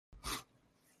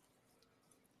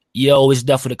Yo, it's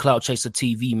definitely the Cloud Chaser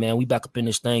TV, man. We back up in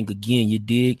this thing again, you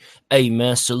dig? Hey,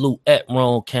 man, salute at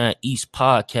Wrong Kind East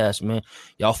Podcast, man.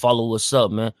 Y'all follow us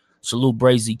up, man. Salute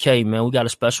Brazy K, man. We got a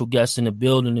special guest in the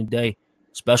building today.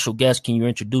 Special guest, can you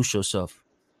introduce yourself?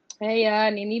 Hey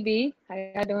y'all, Nini B. How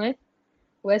y'all doing?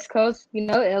 West Coast,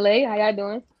 LA. How y'all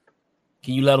doing?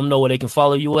 Can you let them know where they can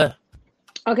follow you at?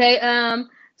 Okay,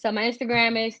 so my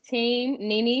Instagram is Team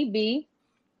Nini B.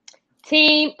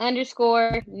 Team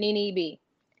underscore Nini B.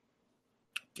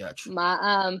 Gotcha.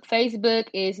 My Facebook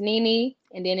is Nini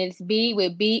and then it's B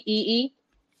with BEE.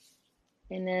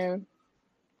 And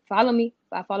follow me.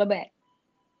 I follow back.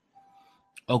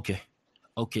 Okay.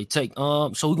 Okay,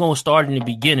 so we're gonna start in the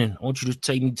beginning. I want you to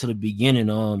take me to the beginning,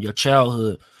 your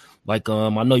childhood. Like I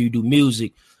know you do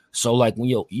music. So like when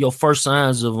your first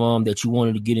signs of that you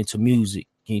wanted to get into music.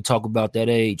 Can you talk about that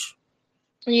age?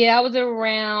 Yeah, I was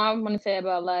around, I want to say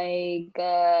about like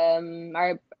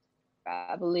I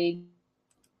believe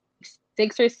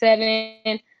 6 or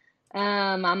 7.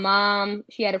 My mom,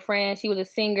 she had a friend. She was a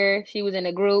singer. She was in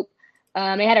a group.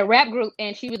 They had a rap group,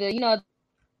 and she was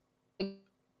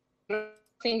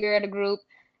singer of the group.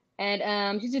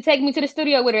 And she used to take me to the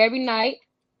studio with her every night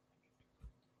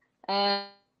to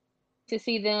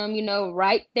see them,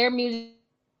 write their music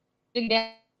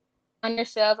down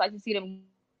themselves. I could see them.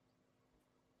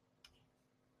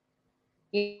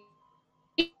 Be,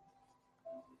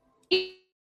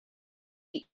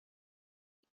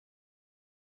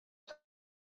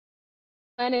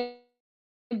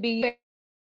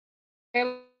 if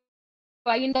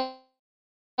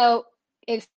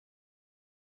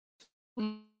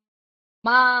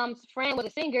mom's friend was a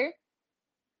singer,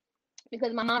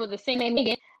 because my mom was a singer named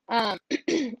Megan.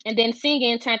 And then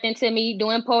singing turned into me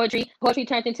doing poetry. Poetry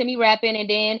turned into me rapping, and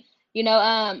then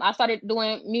I started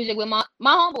doing music with my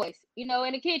homeboys, in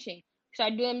the kitchen.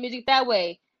 Started doing music that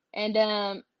way, and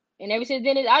ever since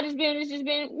then, it's just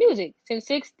been music since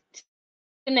 6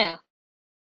 to now.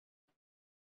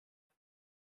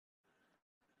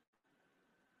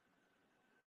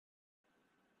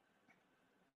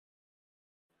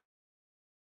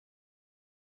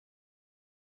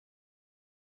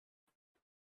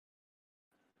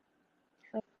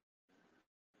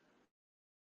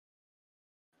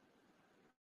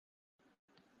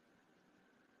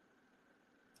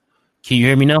 Can you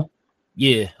hear me now?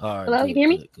 Yeah. All right. Hello, you Good. can hear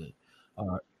me? Good. Good. All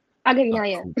right. I can hear you All now.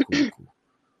 right. Yeah. Cool. Cool. Cool.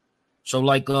 So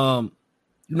like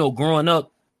growing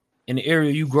up in the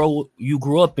area you grew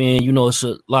up in, it's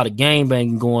a lot of gang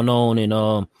banging going on,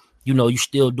 and you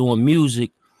still doing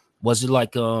music. Was it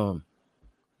like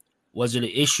was it an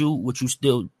issue with you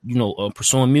still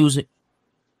pursuing music?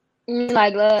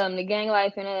 Like the gang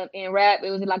life and rap,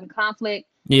 it was like a conflict.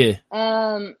 Yeah,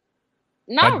 Um,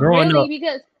 like Not growing really, up.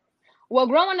 because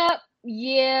growing up,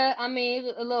 yeah, I mean, it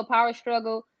was a little power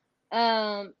struggle.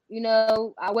 I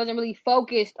wasn't really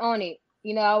focused on it.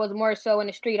 I was more so in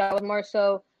the street. I was more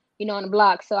so, on the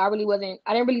block. So I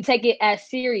didn't really take it as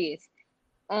serious.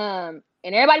 And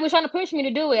everybody was trying to push me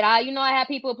to do it. I had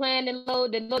people playing the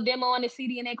little demo on the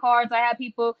CD in their cars. I had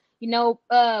people, we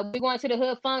going to the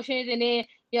hood functions, and then,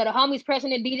 the homies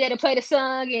pressing the DJ to play the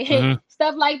song and Hmm.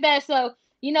 stuff like that. So,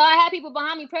 I had people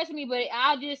behind me pressing me, but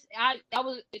I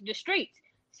was the streets.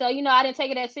 So, I didn't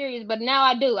take it as serious, but now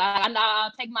I do. I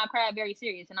take my craft very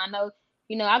serious, and I know,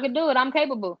 I can do it. I'm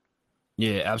capable.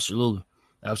 Yeah, absolutely,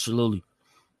 absolutely.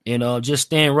 And just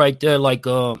staying right there, like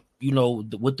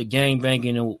with the gang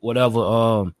banging and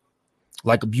whatever.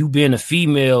 Like you being a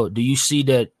female, do you see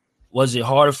that? Was it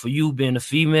harder for you being a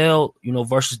female,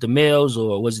 versus the males,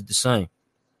 or was it the same?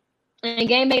 And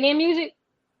game banging music.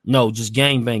 No, just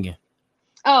gang banging.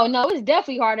 Oh no, it's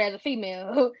definitely harder as a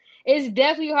female. It's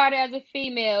definitely harder as a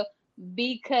female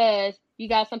because you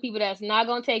got some people that's not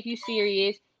gonna take you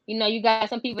serious. You got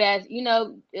some people that's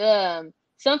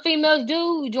some females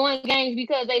do join gangs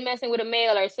because they messing with a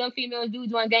male, or some females do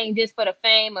join gangs just for the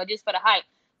fame or just for the hype.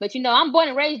 But I'm born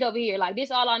and raised over here. Like, this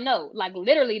all I know. Like,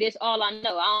 literally, this all I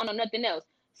know. I don't know nothing else.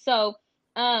 So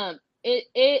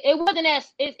it wasn't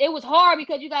it was hard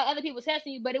because you got other people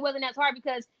testing you, but it wasn't as hard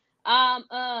because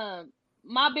my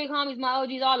big homies, my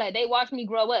OGs, all that, they watched me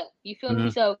grow up. You feel me? Hmm.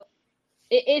 So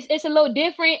it's a little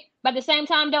different, but at the same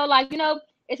time though, like,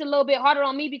 it's a little bit harder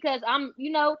on me because I'm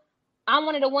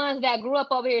one of the ones that grew up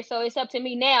over here. So it's up to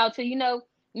me now to,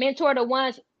 mentor the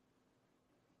ones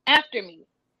after me.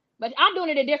 But I'm doing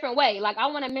it a different way. Like, I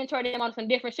want to mentor them on some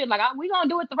different shit. Like, we gonna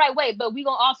do it the right way, but we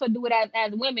gonna also do it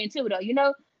as women too, though. Like, we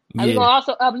Yeah. gonna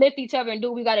also uplift each other and do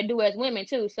what we gotta do as women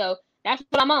too. So that's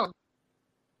what I'm on.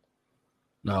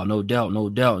 No, no doubt, no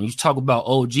doubt. And you talk about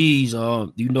OGs,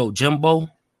 Jimbo.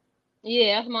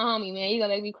 Yeah, that's my homie, man. You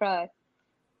gonna make me cry.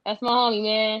 That's my homie,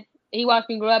 man. He watched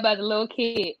me grow up as a little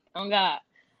kid. Oh God.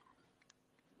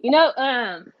 You know,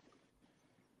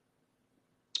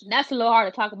 that's a little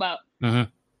hard to talk about. Mm-hmm.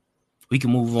 We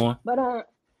can move on. But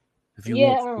If you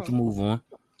yeah, want, we can move on.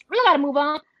 we gotta move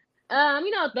on.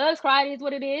 You know, Thugs Cry is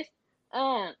what it is.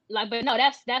 Like, but no,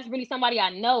 that's really somebody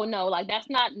I know. No, like that's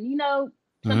not, you know,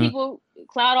 some people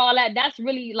cloud all that. That's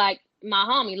really like my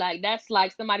homie. Like that's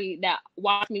like somebody that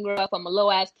watched me grow up from a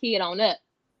low ass kid on up.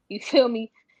 You feel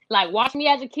me? Like watch me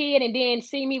as a kid and then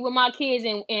see me with my kids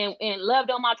and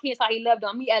loved on my kids how he loved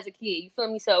on me as a kid. You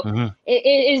feel me? So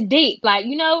it's deep. Like,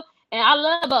 you know, and I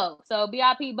love Bo. So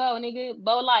BIP Bo, nigga,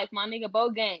 Bo life, my nigga, Bo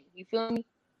gang. You feel me?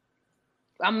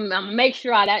 I'm make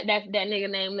sure that nigga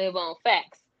name live on.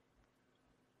 Facts.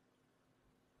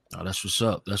 Oh, that's what's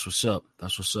up. That's what's up.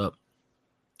 That's what's up.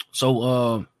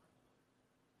 So,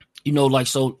 you know, like,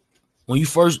 so when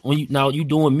you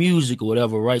doing music or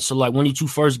whatever, right? So, like, when did you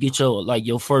first get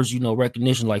your first, you know,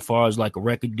 recognition, like, far as like a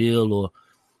record deal, or,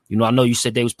 you know, I know you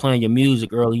said they was playing your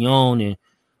music early on, and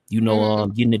you know,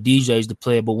 getting the DJs to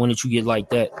play it, but when did you get like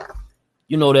that,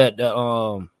 you know, that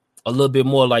a little bit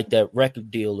more like that record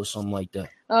deal or something like that?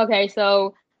 Okay,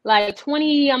 so like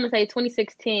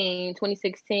 2016.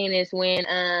 2016 is when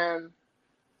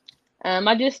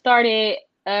I just started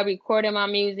recording my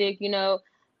music, you know,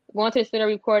 going to the studio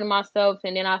recording myself,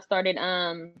 and then I started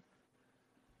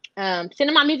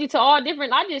sending my music to all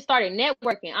different. I just started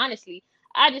networking, honestly.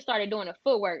 I just started doing the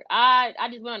footwork. I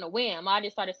just went on a whim. I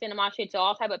just started sending my shit to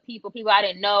all type of people I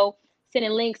didn't know,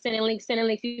 sending links,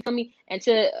 you feel me?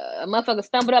 Until a motherfucker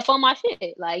stumbled up on my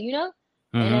shit, like, you know?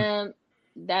 And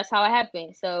that's how it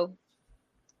happened. So,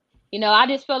 you know, I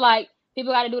just feel like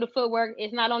people got to do the footwork.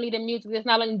 It's not only the music. It's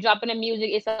not only dropping the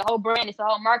music. It's a whole brand. It's a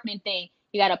whole marketing thing.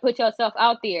 You got to put yourself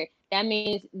out there. That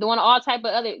means doing all type of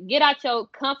other, get out your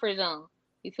comfort zone.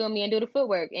 You feel me? And do the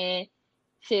footwork. And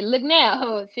shit, look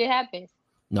now. Shit happens.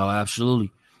 No,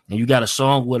 absolutely. And you got a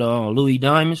song with Louis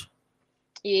Diamonds?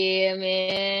 Yeah,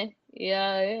 man.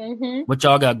 Yeah. What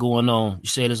y'all got going on? You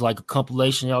said it's like a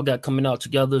compilation y'all got coming out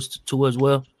together too as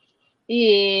well?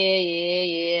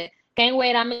 Yeah. Can't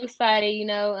wait. I'm excited, you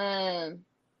know.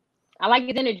 I like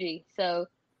his energy. So,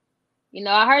 you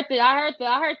know, I got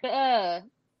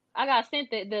sent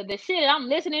the shit. I'm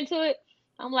listening to it.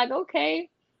 I'm like, okay.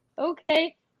 And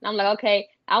I'm like, okay.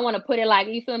 I want to put it like,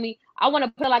 you feel me? I want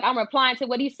to put like I'm replying to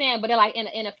what he's saying, but like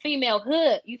in a female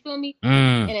hood. You feel me?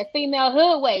 In a female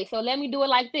hood way. So let me do it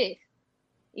like this.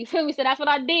 You feel me? So that's what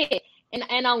I did.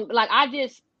 And I'm like, I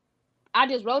just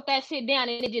wrote that shit down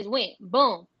and it just went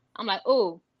boom. I'm like,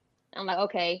 ooh. I'm like,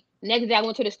 okay. Next day I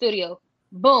went to the studio.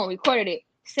 Boom, recorded it.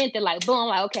 Sent it like boom. I'm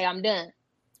like, okay, I'm done.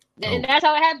 And that's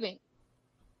how it happened.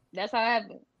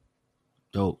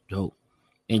 Dope.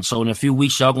 And so in a few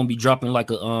weeks, y'all gonna be dropping like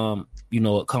a you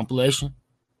know, a compilation?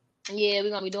 Yeah, we're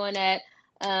gonna be doing that.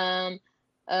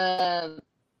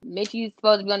 Mitchie's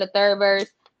supposed to be on the third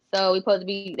verse, so they supposed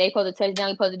to touch down.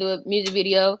 We supposed to do a music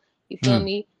video. You feel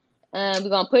me? We're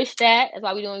gonna push that. That's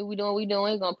why we doing. We're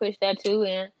gonna push that too,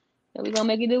 and we're gonna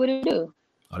make it do what it do.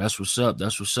 Oh, that's what's up.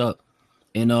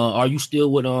 And are you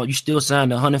still with you still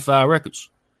signed to 105 Records?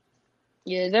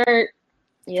 Yeah, sir.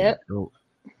 Yep. Dope.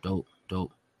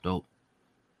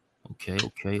 Okay.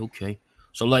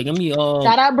 So like, let me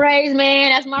shout out Braves,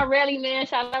 man. That's my rally, man.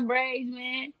 Shout out Braves,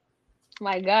 man.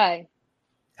 My guy.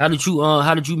 How did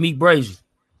you meet Brazy?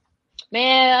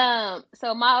 Man,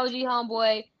 so my OG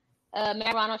homeboy,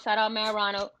 Matt Ronald, shout out Matt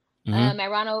Ronald. Matt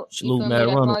Ronald, salute Matt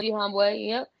Ronald. That's my OG homeboy.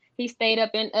 Yep. He stayed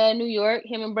up in New York.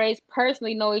 Him and Braze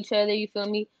personally know each other, you feel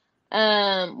me?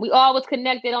 We all was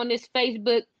connected on this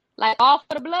Facebook, like all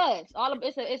for the Bloods.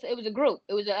 It was a group.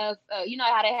 It was you know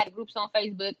how they had groups on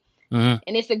Facebook. And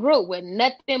it's a group with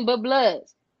nothing but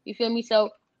Bloods. You feel me? So,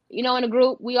 you know, in the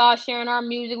group, we all sharing our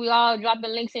music. We all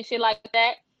dropping links and shit like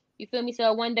that. You feel me?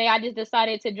 So one day I just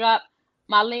decided to drop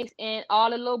my links in all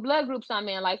the little Blood groups I'm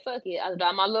in. Like, fuck it. I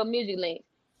dropped my little music link.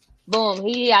 Boom.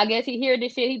 I guess he heard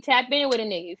this shit. He tap in with a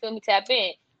nigga. You feel me? Tap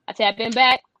in. I tap in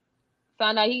back.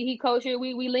 Found out he kosher.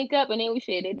 We link up and then we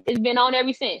shit. It's been on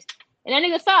ever since. And that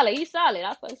nigga solid. He's solid.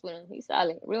 I fucks with him. He's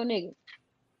solid. Real nigga.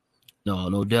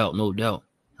 No doubt.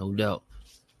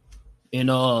 And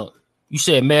you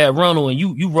said Mad Ronald, and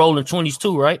you rolling 20s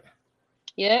too, right?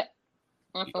 Yep.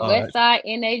 I'm from West Side,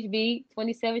 NHB,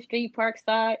 27th Street,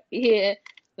 Parkside. Yeah,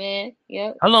 man.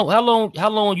 Yep. How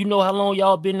long? You know how long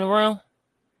y'all been around?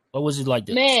 Or was it like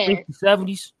the 60s,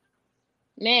 70s?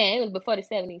 Man, it was before the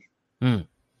 70s.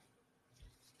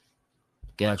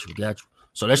 Got you.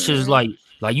 So that shit is like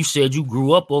you said, you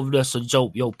grew up over there. So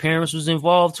your parents was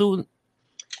involved too.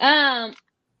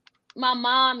 My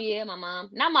mom.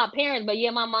 Not my parents, but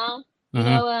yeah, my mom. You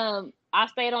know, I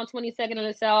stayed on 22nd and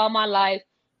LaSalle all my life.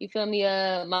 You feel me?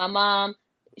 My mom,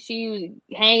 she was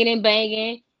hanging and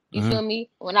banging. You feel me?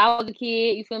 When I was a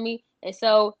kid, you feel me? And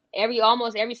so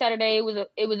almost every Saturday I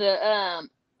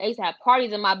used to have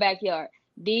parties in my backyard.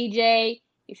 DJ,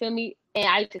 you feel me? And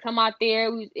I used to come out there.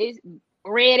 It's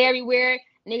red everywhere.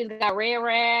 Niggas got red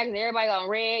rags. Everybody got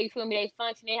red. You feel me? They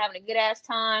functioning, having a good ass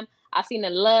time. I seen the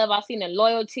love. I seen the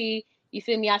loyalty. You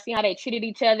feel me? I seen how they treated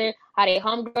each other, how they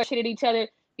homegirls treated each other.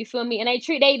 You feel me? And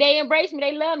they embrace me.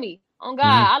 They love me. On God,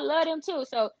 I love them too.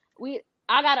 So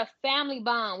I got a family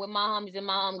bond with my homies and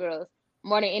my homegirls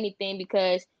more than anything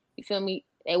because you feel me?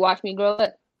 They watch me grow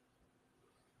up.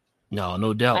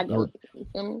 No doubt. You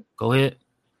feel me? Go ahead.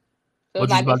 So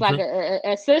it's like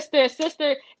a sister. It's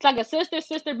like a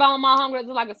sister bond with my homegirls. It's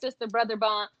like a sister brother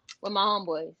bond with my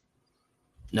homeboys.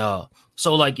 No,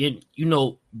 so like it, you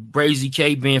know, Brazy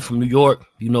K being from New York,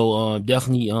 you know,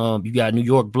 definitely, you got New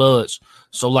York bloods.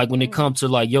 So like when it comes to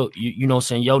like you know,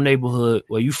 saying your neighborhood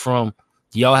where you from,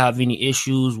 do y'all have any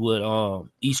issues with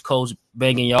East Coast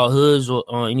banging y'all hoods or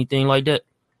anything like that?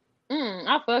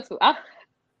 I fucks with.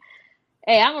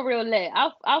 Hey, I'm a real lit.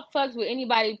 I fucks with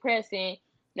anybody pressing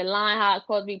the line how it's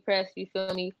supposed to be pressed. You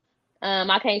feel me?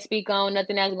 I can't speak on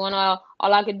nothing that's going on.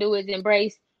 All I can do is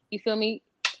embrace. You feel me?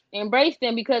 Embrace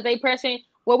them because they pressing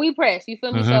what we press. You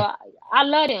feel me? So I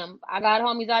love them. I got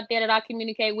homies out there that I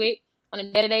communicate with on a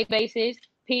day-to-day basis.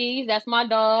 Peas, that's my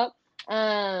dog.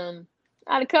 I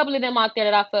got a couple of them out there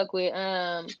that I fuck with.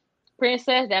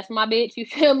 Princess, that's my bitch. You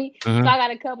feel me? So I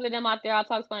got a couple of them out there I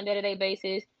talk to on a day-to-day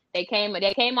basis. They came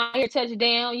out here, touched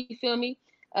down. You feel me?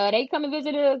 They come and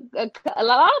visit a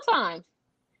lot of times.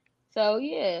 So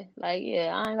yeah, I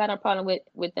ain't got no problem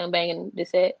with them banging the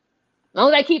set. As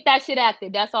long as I keep that shit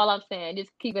active, that's all I'm saying.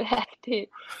 Just keep it active.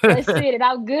 That's it. And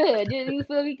I'm good. Just, you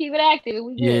feel me? Keep it active.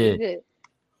 We good. Yeah. We good.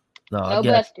 No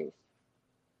busters.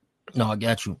 No, I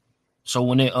got you. So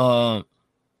when it so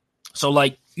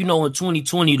like, you know, in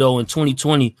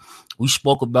 2020, we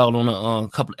spoke about on a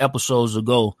couple of episodes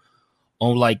ago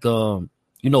on like you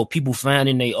know, people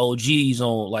finding their OGs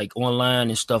on like online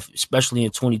and stuff, especially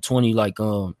in 2020. Like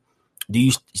do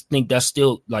you think that's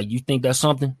still like you think that's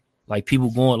something? Like people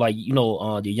going like, you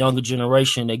know, the younger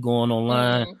generation, they going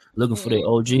online looking for their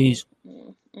OGs.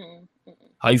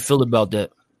 How you feel about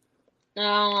that? No,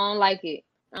 I don't like it.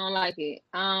 I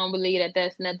don't believe that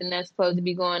that's nothing that's supposed to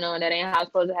be going on. That ain't how it's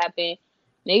supposed to happen.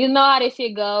 Niggas know how this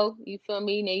shit go. You feel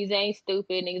me? Niggas ain't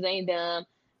stupid. Niggas ain't dumb.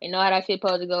 They know how that shit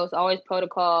supposed to go. It's always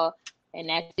protocol. And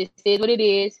that just is what it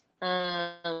is.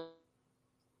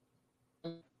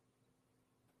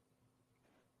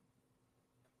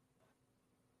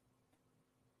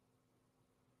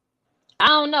 I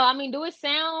don't know. I mean, do it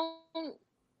sound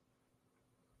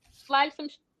like some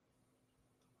shit?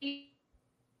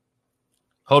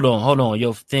 Hold on.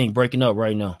 Your thing breaking up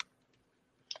right now.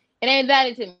 It ain't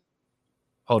valid to me.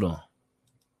 Hold on.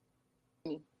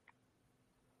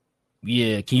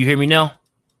 Yeah, can you hear me now? I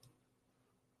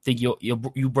think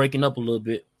you breaking up a little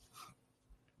bit.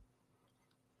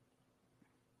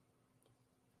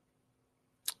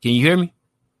 Can you hear me?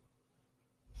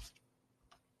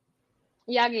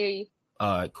 Yeah, I can hear you.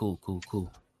 All right, cool.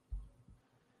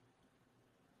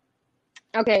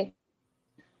 Okay,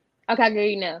 I can hear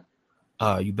you now.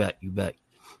 You back.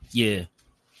 Yeah.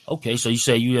 Okay, so you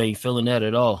say you ain't feeling that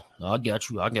at all. No, I got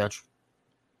you.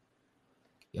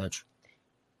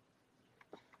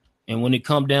 And when it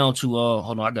come down to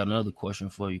hold on, I got another question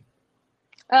for you.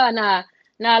 Nah,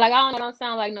 like I don't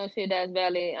sound like no shit that's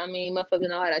valid. I mean, motherfuckers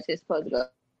know how that shit's supposed to go.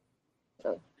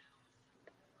 So.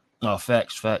 No,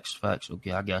 facts.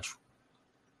 Okay, I got you.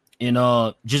 And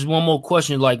just one more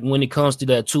question, like when it comes to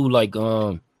that too, like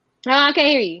I can't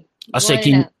hear you. I said,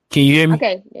 can you hear me?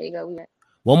 Okay, there you go.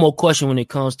 One more question when it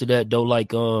comes to that though,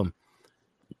 like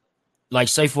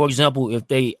say for example, if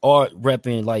they are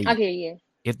repping like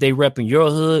if they repping your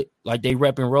hood, like they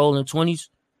repping Rolling 20s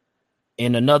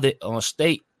in another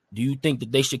state, do you think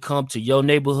that they should come to your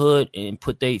neighborhood and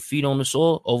put their feet on the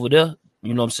soil over there?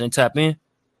 You know what I'm saying? Tap in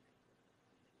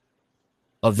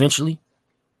eventually.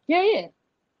 Yeah.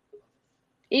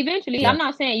 Eventually, I'm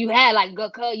not saying you had like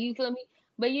good cut, you feel me?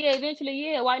 But yeah,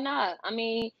 eventually, yeah, why not? I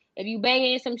mean, if you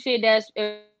banging some shit that's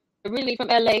really from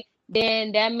LA,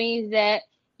 then that means that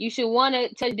you should want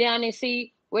to touch down and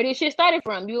see where this shit started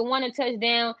from. You would want to touch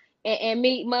down and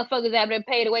meet motherfuckers that have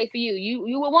paid the way for you.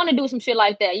 You would want to do some shit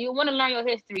like that. You would want to learn your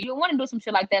history. You would want to do some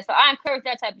shit like that. So I encourage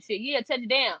that type of shit. Yeah, touch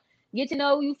down. Get to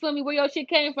know, you feel me, where your shit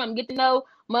came from. Get to know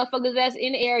motherfuckers that's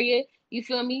in the area. You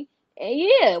feel me? And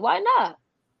yeah, why not?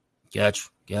 Got you.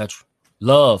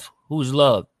 Love. Who's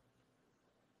Love?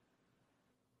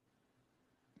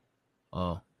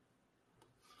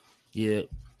 Yeah.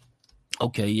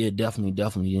 Okay. Yeah.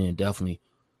 Definitely. Yeah. Definitely.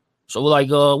 So like,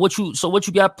 what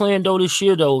you got planned though this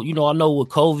year though? You know, I know with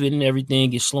COVID and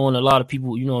everything, it's slowing a lot of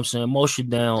people. You know what I'm saying, motion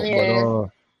down. But Yeah.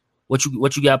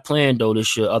 what you got planned though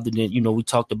this year? Other than we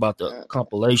talked about the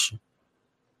compilation.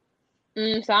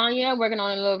 So yeah, working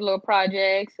on little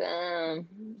projects. Got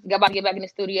about to get back in the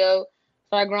studio,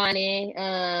 start grinding.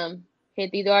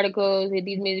 Hit these articles, hit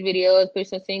these music videos, push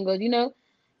some singles.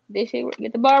 This shit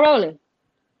get the ball rolling.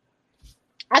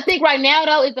 I think right now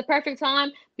though is the perfect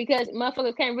time because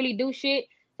motherfuckers can't really do shit.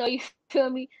 So you feel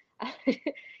me?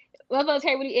 Motherfuckers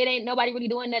can't really. It ain't nobody really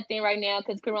doing nothing right now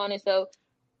because Corona. So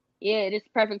yeah, this is the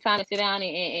perfect time to sit down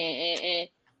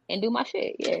and do my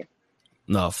shit. Yeah.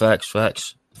 No, facts.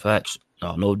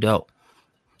 No doubt.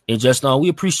 And just we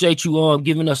appreciate you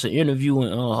giving us an interview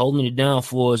and holding it down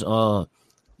for us.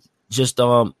 Just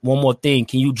one more thing,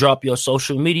 can you drop your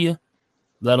social media?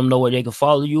 Let them know where they can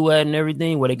follow you at and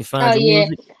everything, where they can find Oh your yeah.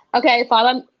 music. Okay.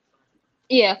 Follow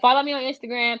me on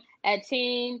Instagram at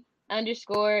team_Nene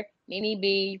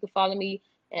B. You can follow me.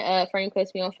 Friend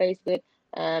request me on Facebook.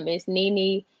 It's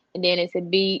Nene, and then it's a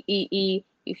BEE.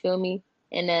 You feel me?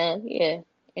 And yeah.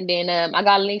 And then I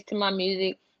got links to my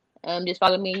music. Just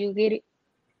follow me and you get it.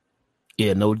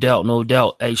 Yeah, no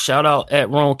doubt. Hey, shout out at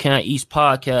Wrong County East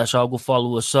Podcast. Y'all go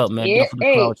follow us up, man. Yeah. Definitely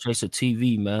Hey. Cloud Chaser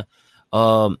TV, man.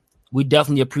 We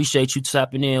definitely appreciate you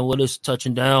tapping in with us,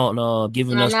 touching down,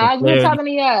 giving us some I was good clarity. talking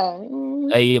to y'all. Mm-hmm.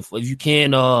 Hey, if you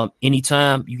can,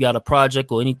 anytime you got a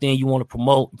project or anything you want to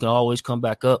promote, you can always come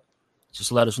back up.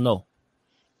 Just let us know.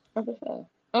 Oh, for sure.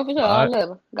 All I right. love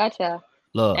her. Gotcha.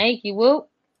 Love. Thank you. Whoop.